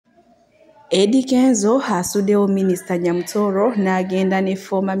Eddy Kenzo asudewo Minisita Nyamutoro n'agenda ne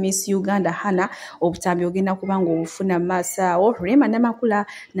former Miss Uganda Hannah obutambi ogenda kubanga obufuna maasawo Rema Namakula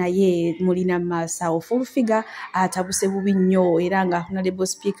naye mulina maasawo full figure atabuse bubi nnyo era nga Honorable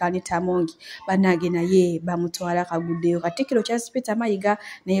Speaker Anita Mongi banage naye bamutwala kaguddeyo Katikkiro Charles Peter Mayiga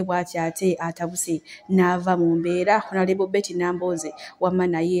naye bw'ati ate atabuse n'ava mu mbeera Honorable Betty Namboze wamma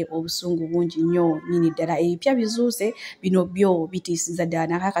naye obusungu bungi nnyo nyini ddala ebipya bizuuse bino byo bitiisiza ddala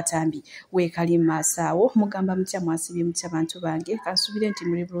n'akatambi wekali maasawo mugamba mutya mwasibye mutya bantu bange kansubire nti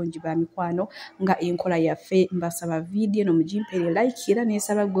muri bulungi ba mikwano nga enkola yaffe mbasaba video no mujimpere like era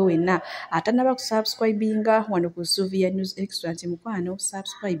nesaba gwe wenna atanaba kusubscribinga wano ku Suvia News Extra nti mukwano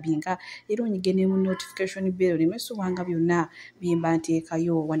subscribinga era onyigene mu notification bell nemeso wanga byonna bimba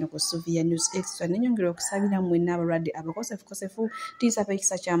nteekayo wano ku Suvia News Extra nenyongera okusabira mwenna abalwadde abakosefu tiisa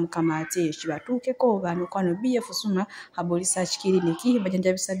pekisa kya mukama ate kibatuukeko bano kwano BF Suma Habolisa Kiriniki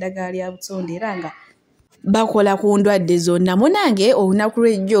bajanjabisa ddagala lya sondera bakola ku ndwadde zonna munange olunaku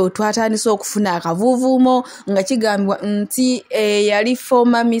lw'ejjo twatandise okufuna akavuuvuumo nga kigambwa nti yali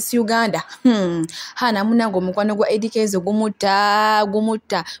former Miss Uganda Hannah munange omukwano gwa Eddy Kenzo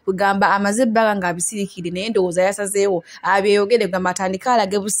gumutta kugamba amaze ebbanga ng'abisirikire naye ndowooza yasazeewo abyeyogere gamba atandika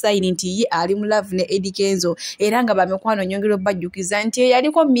alage busayini nti ye ali mu love ne Eddy Kenzo era nga bamikwano nyongera bajjukiza nti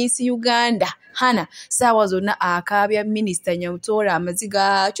yaliko Miss Uganda Hannah saawa zonna akaabya Minisita Nyamutoro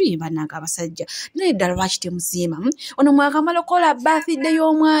amaziga tuyimba nanga abasajja naye ddala lwaki temusiima ono mwakamala okola birthday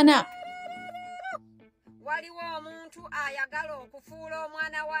y'omwana waliwo omuntu ayagala okufuula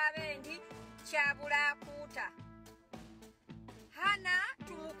omwana w'abendi kyabula akuuta Hannah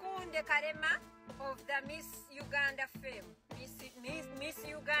tumukunde Kalema of the Miss Uganda fame Miss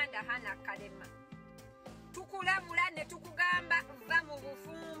Uganda Hannah Kalema tukulabula ne tukugamba va mu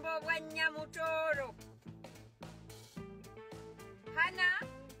bufumbo bwa Nyamutoro Hannah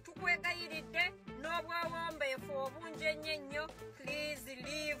tukwegayiridde n'obwowombeefu obungi ennyo please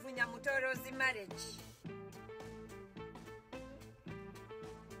leave Nyamutoro's marriage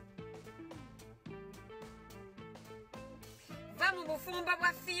va mu bufumbo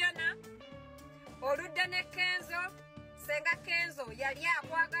bwa Fiona oludda ne Kenzo senga Kenzo yali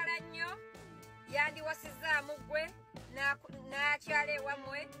akwagala nnyo yandiwasizaamu ggwe n'akyala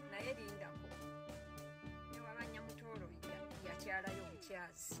ewammwe naye lindako newaba Nyamutoro yakyalayo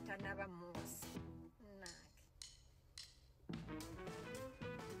obukyazi tanaba munsi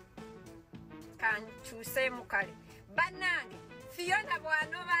kankyuseemu kale bannange Fiona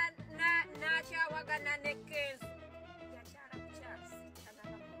bw'anoba n'akyawagana ne Kenzo yakyala bukyazi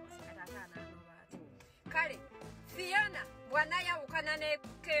tanaba munsi kataagaanaanoba ati kale Fiona bw'anayawukana ne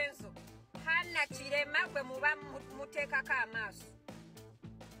Kenzo Hannah kirema bwe muba muteekako amaaso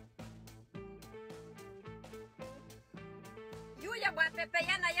yuya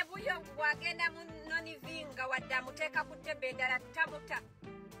bwapepeya naye buyongu bwagenda mu nonivinga wadde amuteeka ku ttebe eddala tamuta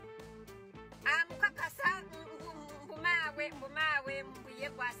amukakasa mbumaawe mbuye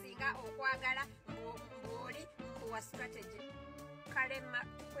gwasinga okwagala mbwoli mbuwa strategy Kalema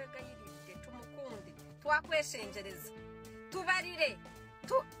tukwegayiridde tumukunde twakwesenjereza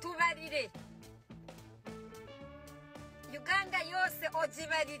tubalire Uganda yose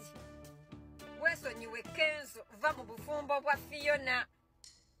ogibaliri weesonyiwe Kenzo va mu bufumbo bwa Fiona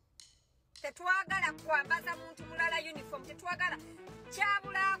tetwagala kwambaza muntu mulala uniform tetwagala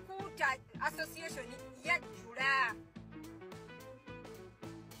kyabula akuuta association yajjula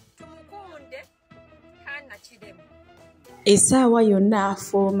tumukunde Hannah kiremu Esaawa yonna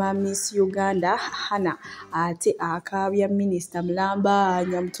former Miss Uganda Hannah ate akaabya Minisita Mulamba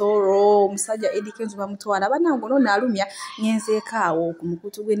Nyamutoro omusajja Eddy Kenzo bamutwala banango naalumya ngenzeekaawo ku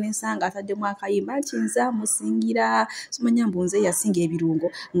mukutu gwe n'ensanga ataddemu akayimba nti nza musingira simanya mbunze yasinga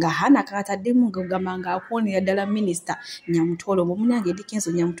ebirungo nga Hannah kaataddemu ngagamba ng'akwonera ddala Minisita Nyamutoro munange Eddy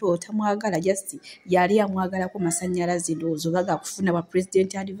Kenzo Nyamutoro tamwagala just yali amwagalako masannyalaze ndowooza baga kufuna bwa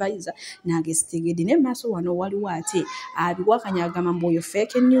President Advisor nange sitegedde ne maaso wano waliwo ate abiwakanyagama mboyo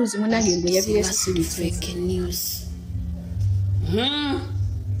fake news munange ngwe yabirese fake news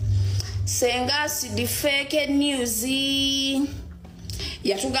senga si fake news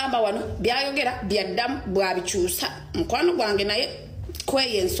yatugamba wano byayogera byaddamu bwabikyusa mukwano gwange naye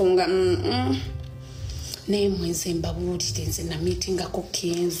kweyensonga naye mwenze mbabuulire nze na meetingako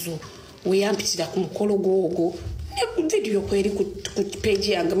Kenzo weyampitira ku mukolo gwogo ne video kweri ku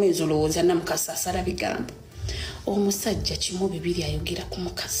page yange mwezo lowooza namukasa asala bigambo omusajja kimu bibiri ayogera ku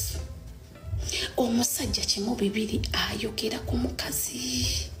mukazi omusajja kimu bibiri ayogera ku mukazi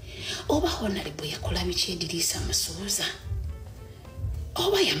oba Honorable yakola biki Ediriisa Musuuza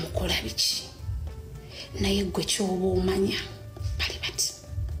oba yamukola biki naye gwe kyoba omanya bali bati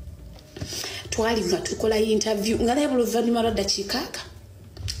twali nga tukola interview nga naye oluvannyuma lwa dakiika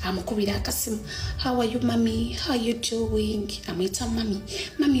amukubira akasimu. How are you mami? How you doing? Amwita mami.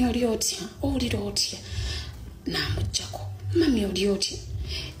 Mami oli otya? Olira otya? Namuggyako. Mami oli otya?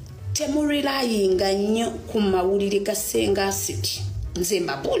 Temurilayinga nnyo ku mawulire ga Ssenga Asiti. Nze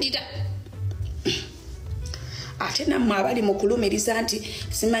mbabuulira. Ate nammwe abali mu kulumiriza nti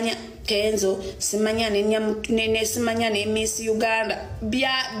simanya Kenzo, simanya ne Nyamutoro, simanya ne Miss Uganda.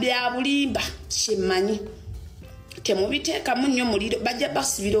 Bya bulimba kimanyi. Temubiteekamu nnyo muliro bajja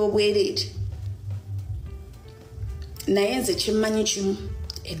basibira obwereere. Naye nze kimanyi kimu,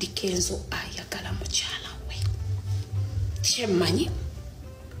 Eddy Kenzo ayagala mukyala we. Kimanyi.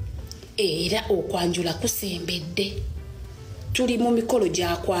 Era okwanjula kusembedde. Tuli mu mikolo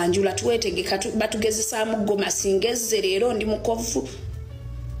gya kwanjula tuwetegeka batugezesaamu goma singezze leero ndi mukovu.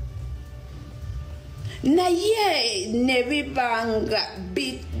 Naye ne bibanga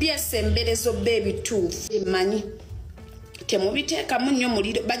byesemberezo b'ebituufu emanyi. Temubiteekamu nnyo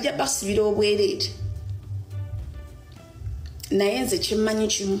muliro bajja basibira obwereere. Naye nze kimanyi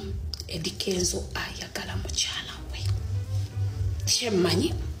kimu, Eddy Kenzo ayagala mukyala we.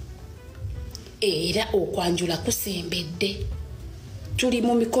 Kimanyi. Era okwanjula kusembedde. Tuli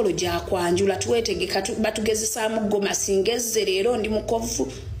mu mikolo gya kwanjula tuwetegeka batugezesaamu goma singezze leero ndi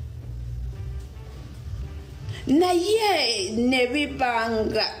mukovu. Naye ne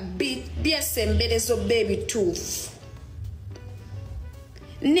bibanga byesemberezo b'ebituufu.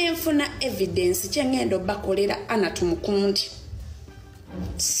 Nenfuna evidence kyengendo bakolera anatumukundi.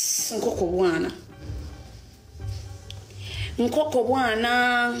 Nkoko bwana.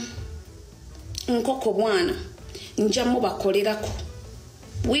 Nkoko bwana. Nja mubakolerako.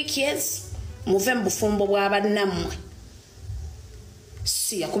 Weekends muve mu bufumbo bw'abannammwe.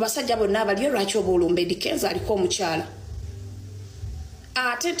 Siya kubasajja bonna abali lwaki obulumba Eddy Kenzo aliko omukyala.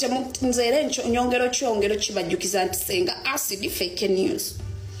 Ate nzeere nyongero kyongero kibajjukiza nti Ssenga Asidi fake news.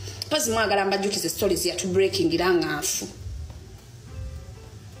 Pazi mwagala mbajjukize stories ya to breaking iranga afu.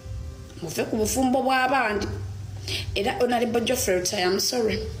 Muve ku bufumbo bw'abandi. Era Honorable Geoffrey, I'm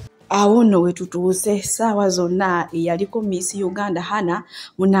sorry. Awo nno we tutuuse ssaawa zonna eyaliko Miss Uganda Hannah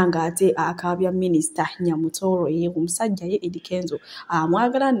munanga ate akaabya Minisita Nyamutoro omusajja ye Eddy Kenzo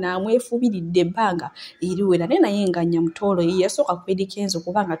amwagala n'amwefubiridde ebbanga eriwera naye nga Nyamutoro yasooka ku Eddy Kenzo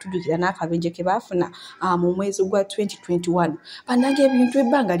kubanga tujjukira n'akabenje ke baafuna mu mwezi gwa 2021 bannange ebintu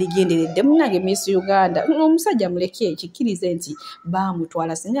ebbanga ligenderedde munange Miss Uganda omusajja muleke ekikkirize nti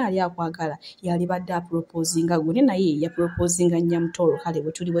baamutwala singa yali akwagala yali badde aproposinga gwe naye yaproposinga Nyamutoro kale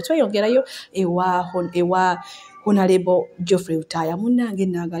bwe tuli yongerayo ewa Honorable Geoffrey Utaya munange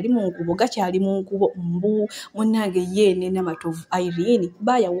nagali mu nkubo gakyali mu nkubo mbu munange yene n'amatovu Irene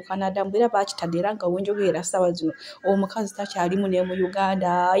bayawukana ddambu era bakitadde nga wenjogera ssaawa zino omukazi takyalimu ne mu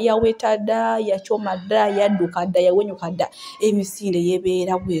Uganda yawetadda yachomadda yaddukadda yawenyukadda emisinde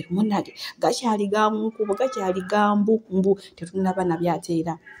yebeera bweru munange gakyali ga mu nkubo gakyali ga mbu tetunaba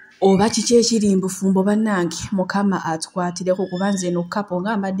nabyateera oba kiki ekiri mbufumbo bannange mukama atukwatireko kubanze eno kapo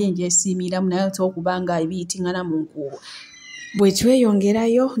ng'amadde ngyesiimiramu naye okubanga ebiyitingana mu nkubo bwe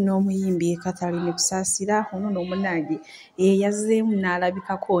tweyongerayo n'omuyimbi Catherine Kusaasira ono n'omunange yazzeemu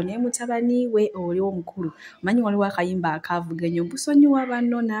n'alabikako ne mutabani we oli omukulu manyi waliwo akayimba akaavuganya mbusonyiwa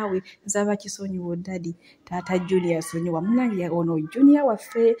banno naawe nzaba kisonyiwa dadi taata Junior sonyiwa munange ono Junior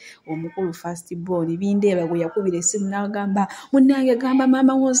waffe omukulu first born bindeeba gwe yakubira essimu n'agamba munange gamba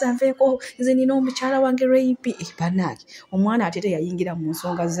maama wonzaveeko nze nina omukyala wange Reipi bannange omwana ate yayingira mu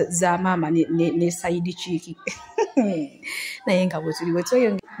nsonga za maama ne side chick naye nga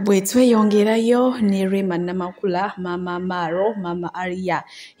bwe tweyongerayo ne Rema Namakula mama Maro mama Aria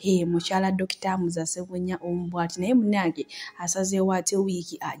mukyala Dr. Muzasebunya Ombwati naye munange asazeewo ate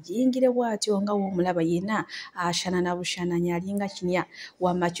wiiki agiyingire bw'atyo nga w'omulaba yena ashana na bushana nyalinga kinya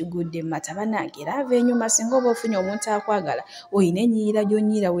wamakigudde mata bannange era ava enyuma singa oba ofunye omuntu akwagala oyina enyiira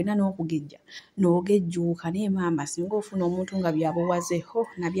gy'onyiira wena n'okugejja n'ogejjuuka naye maama singa ofuna omuntu nga byabuwazeho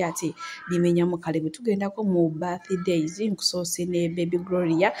nabyo ate bimenyamu kale bwe tugendako mu birthdays nkusoose ne Baby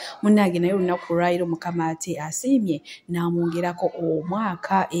Gloria munange naye olunaku lwaliro mukama ate asiimye n'amwongerako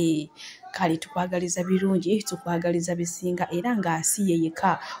omwaka kale tukwagaliza birungi tukwagaliza bisinga era ng'asiye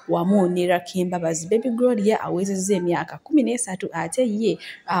yeka wamu ne Rakembabazi Baby Gloria awezezza emyaka 13 ate ye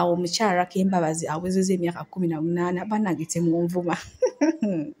omukyala Rakembabazi awezezza emyaka 18 bannange temwonvuma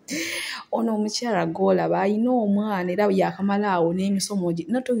ono omukyala gw'olaba alina omwana era yakamala awo n'emisomo gye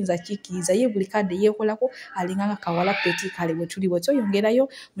notoyinza kikkiriza ye buli kadde yeekolako alinga nga kawala peti kale bwe tuli bwe toyongerayo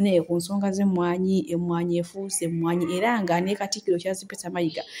munaye ku nsonga z'emmwanyi efuuse emmwanyi era nga ne Katikkiro Charles Peter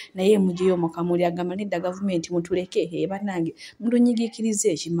Mayiga naye George Mukamuli agamba nedda gavumenti mutuleke bannange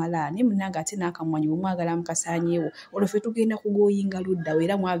mundunyigiikirize ekimala ne munnange ate n'akamwanyi bwemwagala mukasaanyeewo olwo ffe tugenda kugoyinga luddawo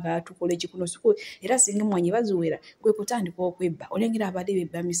era mwagala tukole kikuno siku era singa emmwanyi baziwera gwe kutandika okwebba olengera abadde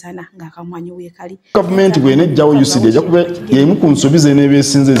bebba misana ng'akamwanyi weekali gavumenti bw'enejjawo UCD ejja kuba y'emu ku nsobi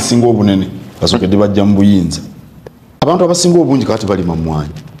z'eneebeesinze ezisinga obunene basookedde bajja mu buyinza abantu abasinga obungi kati bali mu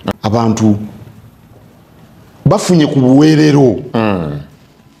mmwanyi abantu bafunye ku buweerero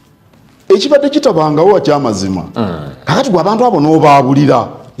ekibadde kitabangawo wakyamazima kakati gwe abantu abo n'obaabulira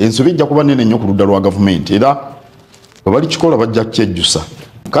ensobi ejja kuba nene nnyo ku ludda lwa gavumenti era bwe balikikola bajja kukyejjusa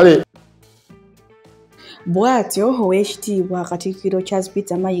kale bw'atyo ow'ekitiibwa Katikkiro Charles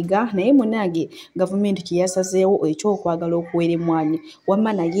Peter Mayiga naye munnange gavumenti kye yasazeewo ekyokwagala okuwera emmwanyi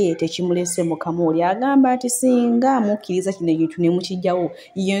wamma naye tekimulese Mukamuli agamba nti singa mukkiriza kino ekintu ne mukijjawo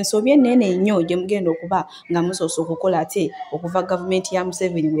y'ensobi ennene nnyo gye mugenda okuba nga musoose okukola ate okuva gavumenti ya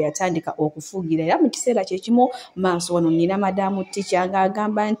Museveni bwe yatandika okufugira era mu kiseera kye kimu maaso wano nina Madamu Teacher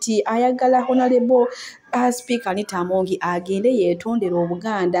ng'agamba nti ayagala Honorable Speaker Anita Amongi agende yeetondera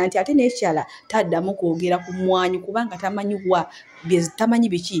Obuganda nti ate n'ekirala taddamu kwogera ku mmwanyi kubanga tamanyi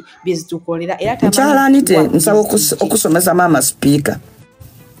biki byezitukolera era tamanyi nsaba okusomesa maama Speaker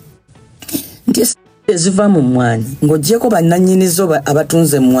nti eziva mu mmwanyi ng'oggyeko bannannyinizo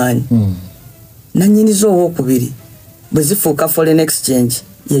abatunze emmwanyi nannyinizo owookubiri bwe zifuuka foreign exchange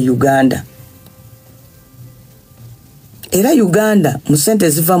ye Uganda era Uganda mu ssente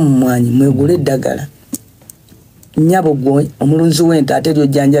eziva mu mmwanyi mwegula eddagala nnyabo gwe omulunzi w'ente ate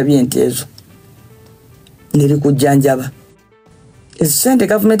lyojjanjabya ente ezo nerikujjanjaba ezisente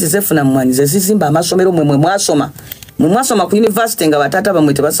gavumenti zefuna mmwanyi ze zizimba amasomero mwe mwasoma ku university nga bataata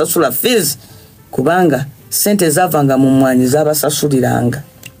bamwe tebasasula fees kubanga sente zavanga mu mmwanyi zabasasuliranga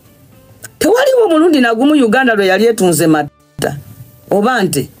tewaliwo mulundi nagumu Uganda lwe yali etunze matta oba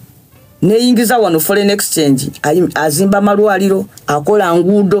nte neyingiza wano foreign exchange azimba amalwaliro akola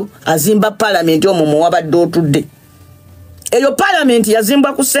nguudo azimba parliament omwo mwabadde otudde eyo parliament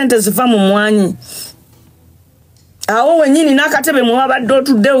yazimbwa ku sente ziva mu mmwanyi awo wenyini n'akatebe mwabadde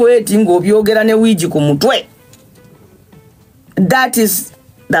otudde weeti ng'obyogera ne wiigi ku mutwe that is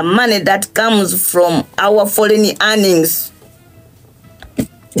the money that comes from our foreign earnings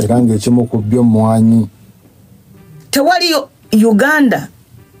era ng'ekimu ku byo mmwanyi tewaliyo Uganda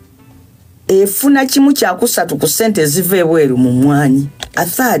efuna kimu kya kusatu ku sente ziva ebweru mu mmwanyi a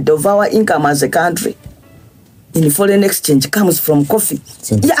third of our income as a country in foreign exchange comes from coffee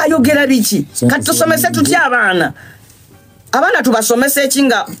ayogera biki kati tusomese tutya abaana tubasomese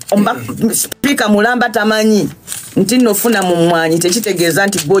ekinga Speaker Mulamba tamanyi nti nofuna mu mmwanyi tekitegeeza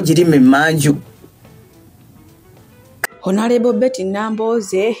nti bwogirima emmanju Honorable Betty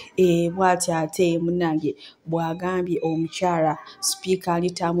Namboze bw'ati ate munnange bw'agambye omukyala Speaker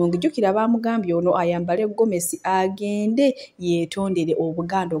Anita Amongi jjukira baamugambye ono ayambale gomesi agende yeetondere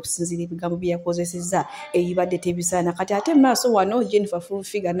Obuganda okusinziira ebigambo bye yakozesezza ebibadde tebisaana kati ate maaso wano Jennifer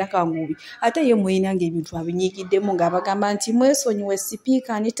Fulfiga Nakangubi ate ye muyinanga ebintu abinyiikiddemu ng'abagamba nti mwesonyiwe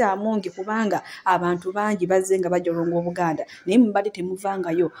Speaker Anita Amongi kubanga abantu bangi bazze nga bajolonga Obuganda naye mubadde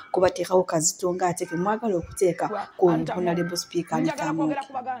temuvangayo kubateekawo kazito ng'ate ke mwagala okuteeka ku Honorable Speaker Anita Amongi.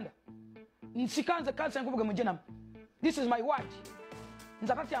 Nsikanze kanse nkuvuge mujena. This is my word.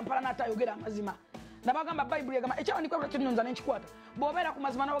 Nzakati ampala nata yogera amazima. Nabagamba Bible yagamba ekyaba nikwebula kinyonza n'enkikwata. Bw'obeera ku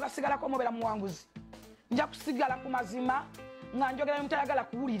mazima nawe gasigala ko mubera muwanguzi. Nja kusigala ku mazima nga njogera mutayagala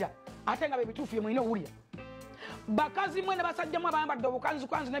kuwulira. Ate nga bebituufu ye mulina owulira. Bakazi mwene basajjamu abayambadde obukanzu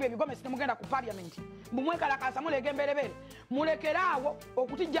n'ebyo ebigomesi temugenda ku parliament. Bumwekalakasa mulege emberebere. Mulekeraawo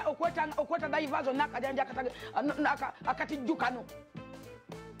okutijja okweta daivazo n'akajanja akatijjukano.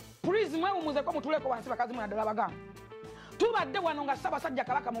 Please mwewumuze ko mutuleko wansi bakazi mwena ddala bagamba. Tubadde wano nga Ssaabasajja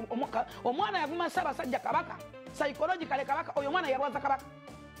Kabaka omwana yavuma Ssaabasajja Kabaka psychologically Kabaka oyo mwana yalwaza Kabaka.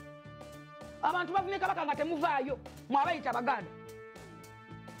 Abantu bavumye Kabaka nga temuvaayo mwabayita Baganda.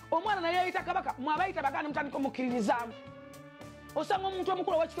 Omwana naye yayita Kabaka mwabayita Baganda mutandika omukkiririzaamu. Osanga omuntu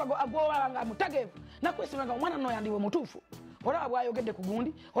omukulu ow'ekitwa agwolaba nga mutageevu nakwesima nga omwana nno yandiwe mutuufu. Olaba bw'ayogedde ku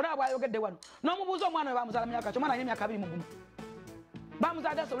gundi olaba bw'ayogedde wano n'omubuuza omwana we bamuzaala myaka ki omwana alina emyaka 21.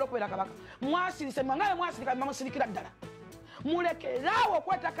 Bamuzaada asobole okubeera Kabaka. Mwasirise mwangaye mwasirika bamusirikira ddala. Mulekeraawo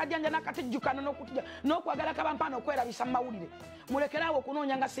okweta kajjanja n'akatijjukano n'okwagala kabampaana okwerabisa mu mawulire. Mulekeraawo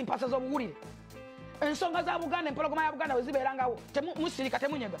okunoonya nga simpasa z'obuwulire. Ensonga za Buganda empologoma ya Buganda we zibeerangawo musirika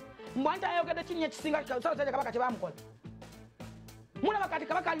temunyega. Mbwanta ayogedde kinnya ekisinga Ssaabasajja Kabaka kye baamukola. Mulaba kati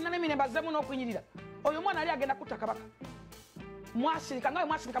Kabaka alina n'emirembe azzeemu n'okunyirira. Oyo mwana ali agenda kutta Kabaka. Mwasirika ngawe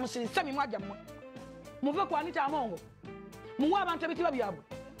mwasirika musirise mimwa gyammwe. Muve ku Anita Amongo. Muwe abantu ebitiibwa byabwe.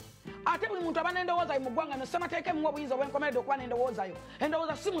 ate buli muntu aba n'endowooza mu ggwanga no ssemateeka emu obuyinza obwenkomeredde okuba n'endowoozayo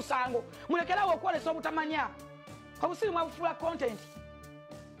endowooza si musango mulekerawo okwolesa obutamanya obusiru mwabufuula content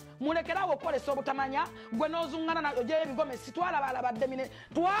mulekerawo okwolesa obutamanya gwe n'ozuŋŋana nayo gy'ebigomesi twalabalabadde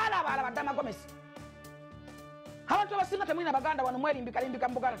amagomesi abantu abasinga temulina baganda wano mwerimbikalimbika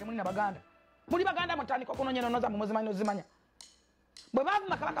mu buganda temulina baganda muli baganda mutandika okunonya nonoza muzimanyi nozimanya bwe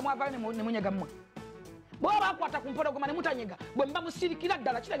bavuma kabaka mwavayo ne munyega mmwe bwe bakwata ku mpologoma ne mutanyega bwe mba musirikira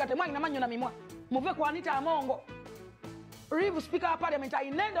ddala kirega temwalina mannyo na mimwa muve ku Anita Amongo Reeve Speaker wa Parliament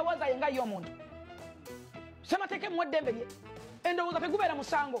ayina endowooza ye nga y'omuntu ssemateeka emuwa eddembe lye endowooza tegubeera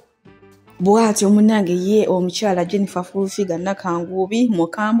musango bw'atyo munnange ye omukyala Jennifer Fulfiga Nakangubi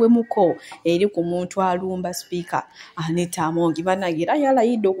mukambwe muko eri ku muntu alumba Speaker Anita Amongo bannange era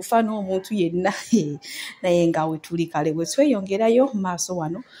yalayidde okufa n'omuntu yenna naye nga we tuli kale bwe tweyongerayo maaso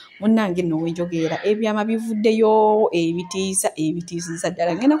wano munnange nno wenjogera ebyama bivuddeyo ebitiisiza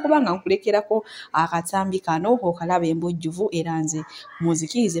ddala ngenda kubanga nkulekerako akatambi kano okalaba embujjuvu era nze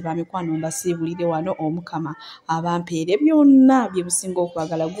muzikirize bamikwano mbasiibulire wano omukama abampeere byonna bye businga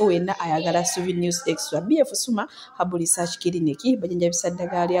okwagala gwe wenna ayagala Suvi News Extra BF Suma Herbal Research Clinic bajanjabisa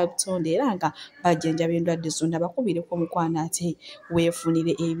ddagala lya butonde era nga bajjanjaba endwadde zonna bakubireko omukwana ate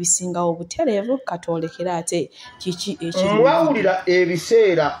weefunire ebisingawo obutereevu katolekera ate kiki ekiri mwawulira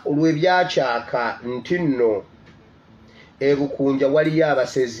ebiseera olw'ebyakyaka nti nno ebukunja waliyo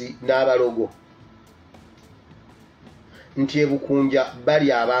abasezi n'abalogo nti ebukunja bali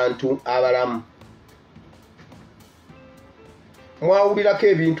abantu abalamu mwawulirako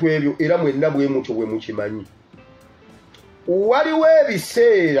ebintu ebyo era mwenna bwe mutyo bwe mukimanyi waliwo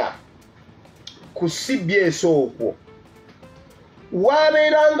ebiseera ku CBS okwo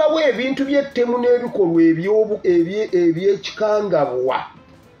wabeerangawo ebintu by'ettemu n'ebikolwa eby'ekikangabwa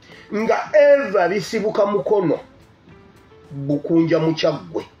nga eva bisibuka mukono bukunja mu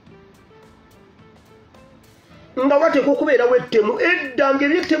kyaggwe nga wateeka okubeerawo ettemu edda nga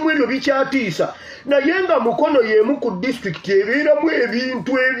ebyettemu ebyo bikyatiisa naye nga mukono y'emu ku disitulikiti ebeeramu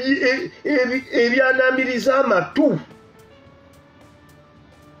ebintu ebyanamiriza amatu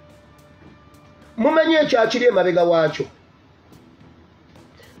mumanyi ekyakiri emabega waakyo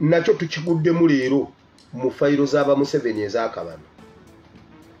nakyo tukiguddemu leero mu fayiro z'abamuseveni ez'akabano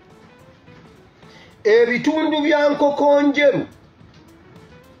ebitundu bya nkokonjeru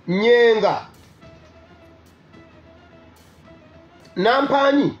nyenga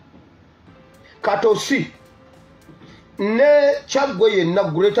nampanyi katosi ne kyaggwe yenna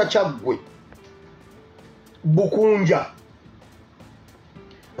gureta kyaggwe bukunja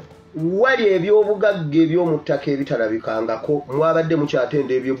wali ebyobugagga eby'omuttaka ebitalabikangako mwabadde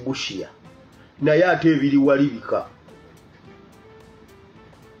mukyatenda ebyebushiya naye ate ebiri walibika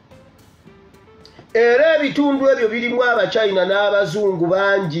era ebitundu ebyo birimu abachina n'abazungu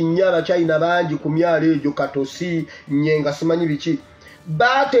bangi nnyo abachina bangi ku myalo egyo katosi nyenga simanyi biki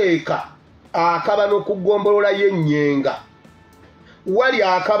bateeka akabano kugombolola y'ennyenga wali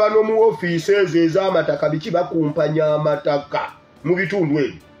akabano mu ofiisi ezo ez'amataka biki bakumpanya amataka mu bitundu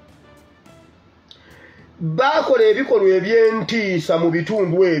ebyo bakola ebikolwa eby'entiisa mu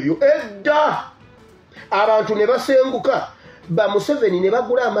bitundu ebyo edda abantu ne basenguka Museveni ne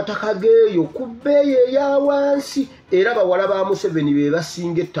bagula amataka geeyo ku bbeeyi eya wansi era bawala ba Museveni be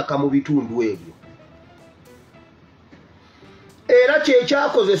basinga ettaka mu bitundu ebyo era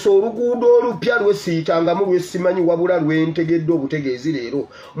kyekyakozesa oluguudo olupya lwesiitangamu lwesimanyi wabula lwentegedde obutegeezi leero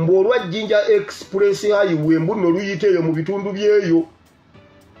mbu olwa Jinja Express Highway mbuno luyita eyo mu bitundu byeyo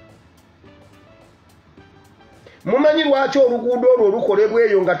mumanyi lwaki oluguudo olwo lukolebwa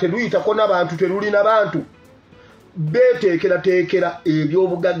eyo nga teluyitako n'abantu telulina bantu beteekerateekera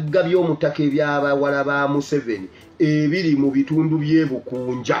ebyobugagga by'omutaka eby'abawala ba Museveni ebiri mu bitundu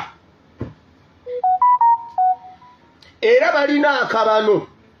by'ebukunja era balina akabano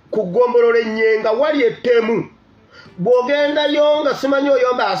ku ggombolola ennyenga wali ettemu bw'ogendayo nga simanyi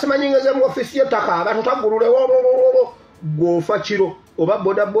oyomba simanyi ngeze mu ofisi y'ettaka abantu taggululewo gwofa kiro oba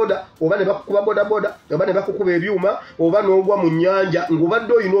bodaboda oba ne bakukuba bodaboda oba ne bakukuba ebyuma oba n'ogwa mu nnyanja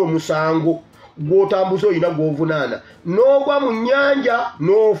ng'obadde olina omusango gwotambuza olina gwovunaana n'ogwa mu nnyanja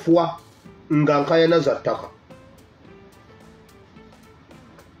n'ofwa nga nkayana za ttaka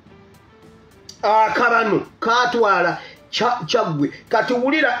akabano katwala kyaggwe kati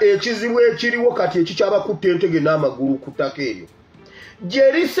wulira ekizibu ekiriwo kati ekikyabakutta entege n'amagulu ku ttaka eryo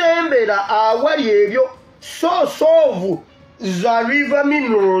gye lisembera awali ebyo soovu za river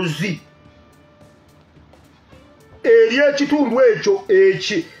minerals eri ekitundu ekyo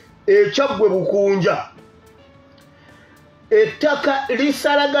ekyaggwe bukunja ettaka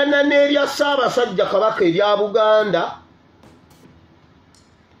lisalagana n'erya Ssaabasajja Kabaka erya Buganda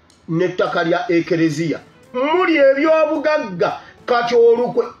n'ettaka lya ekereziya muli ebyobugagga kati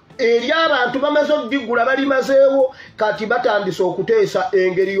olukwe eri abantu bamaze odigula balimazeewo kati batandise okuteesa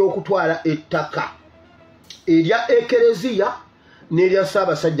engeri y'okutwala ettaka erya ekereziya n'erya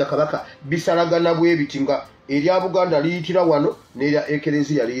Ssaabasajja Kabaka bisalagana bwe biti nga erya Buganda liyitira wano n'erya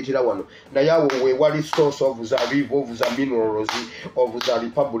ekereziya liyitira wano naye awo weewali source of the river of the minerals of the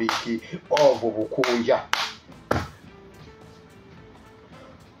republic of Bukunja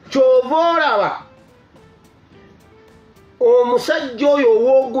kyova olaba omusajja oyo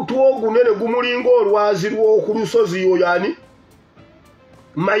ow'ogutu ogunene gumulinga olwazi lw'oku lusozi oyo ani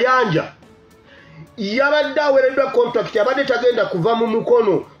Mayanja yabadde aweereddwa contract abadde tagenda kuva mu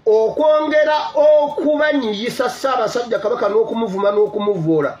mukono okwongera okubanyiyisa Ssaabasajja Kabaka n'okumuvuma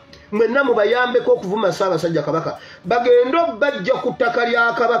n'okumuvoola mwenna mubayambeko okuvuma Ssaabasajja Kabaka bagenda bajja ku ttaka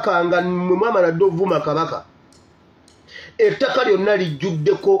lya Kabaka nga mwe mwamala dde ovuma Kabaka ettaka lyonna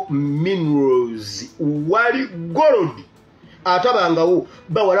lijjuddeko minerals wali gold atabangawo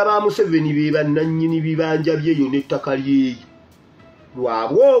bawala ba Museveni be bannannyini bibanja byeyo n'ettaka lyeyo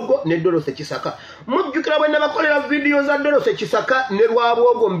Lwabwogo ne Dorothy Kisaka mujjukira bwe nabakolera video za Dorothy Kisaka ne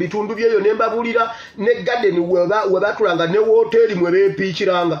Lwabwogo mu bitundu byeyo ne mbabulira ne garden we batulanga ne hoteli mwe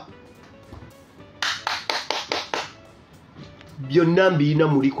beepiikiranga byonna mbiina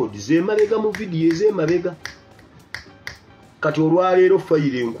mu record zeemabega mu video ez'emabega kati olwaleero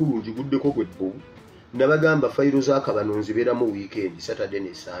fayiro enkulu njiguddeko gwebbo nabagamba fayiro za Kabano zibeeramu weekend Saturday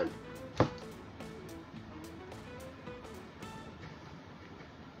ne Sunday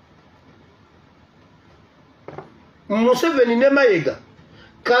Museveni ne Mayiga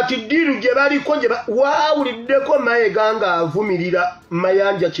kati diru gye baliko gye waawuliddeko Mayiga nga avumirira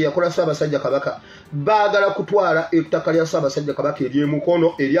Mayanja kye yakola Ssaabasajja Kabaka baagala kutwala ettaka lya Ssaabasajja Kabaka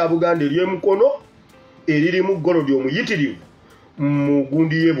ery'emukono erya Buganda ery'emukono eririmu golodi omuyitirivu mu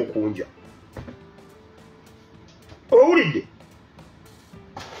gundi y'e Bukunja owulidde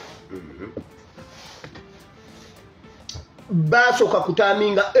basooka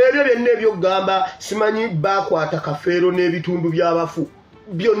kutaminga ebyo byonna ebyokugamba simanyi bakwata Kafeero n'ebitundu by'abafu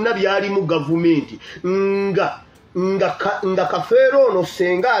byonna byali mu gavumenti nga Kafeero ono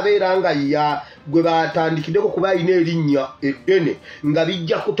senga abeera nga ya gwe batandikiddeko kuba alina erinnya eddene nga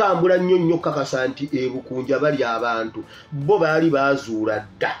bijja kutambula nnyo kakasa nti e Bukunja bali abantu bo baali bazuula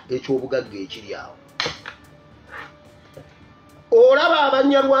dda ekyobugagga ekiri awo olaba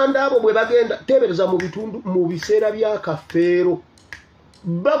Abanyarwanda abo bwe bagenda tebereza mu bitundu mu biseera bya Kafeero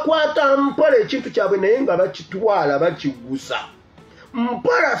bakwata mpola ekintu kyabwe naye nga bakitwala bakigusa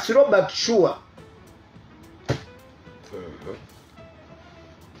mpola slow but sure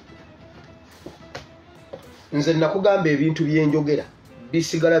nze nakugamba ebintu byenjogera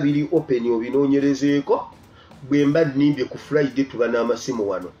bisigala biri open obinoonyerezeeko bwe mba nnimbye ku Friday tuba n'amasimu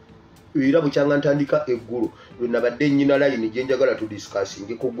wano era bukyanga ntandika eggulu nabadde nnyina line gye njagala tu discussing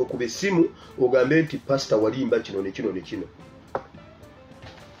gwe kuba essimu ogambe nti pastor walimba kino ne kino ne kino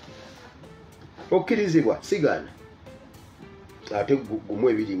okkirizibwa sigaana ate gumu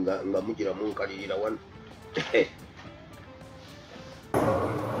ebiri nga mugira munkalirira wano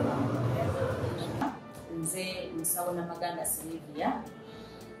nze musawo Namaganda Sylvia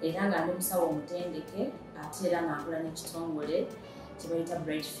era nga ndi musawo omutendeke ate era nga nkola n'ekitongole kibayita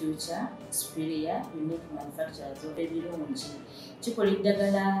Bright Future Superior Unique Manufacturers ebirungi kikola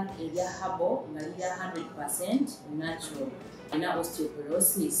eddagala erya habo nga lirya 100% natural alina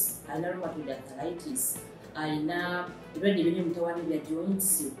osteoporosis alina rheumatoid arthritis alina ebirwadde eby'emitawaana bya joints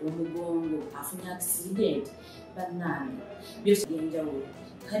omugongo afunye accident bannange byose byenjawulo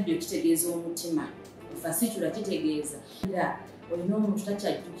kaddio kitegeeza omutima fasitula kitegeeza era olina omuntu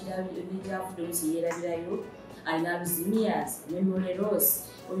takyajjukira ebyafudde oluusi yeerabirayo alina alzheimer's memory loss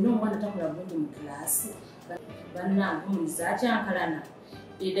olina omwana takola bulungi mu kilaasi bannange omuliza akyankalana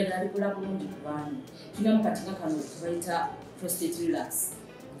eddagala likola bulungi ku baana tulinamu katinga kano kebayita prostate relax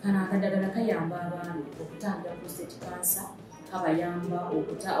kano akadagala kayamba abaana okutangira prostate cancer kabayamba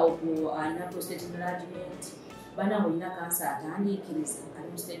alina prostate enlargement banange olina kansa atandiikiriza ali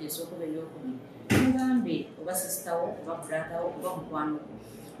mu stage esookuba eyokubiri mugambe oba sisitawo oba bratawo oba mukwanowo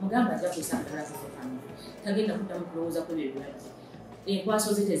mugamba ajja kusa akadala kakano tagenda kuddamu kulowooza kwebyo ebirwadde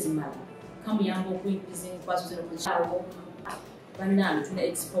enkwaso ze tezimala kamuyamba okuyingiza enkwaso ze nokukyawo bannange tuna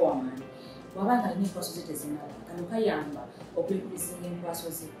expowerman wabanga alina enkwaso ze tezimala kano kayamba okuyingiza enkwaso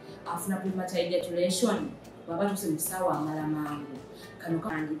ze afuna premature ejaculation waba tuse mu kisaawa amala mangu kano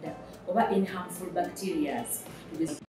kandida oba any harmful bacterias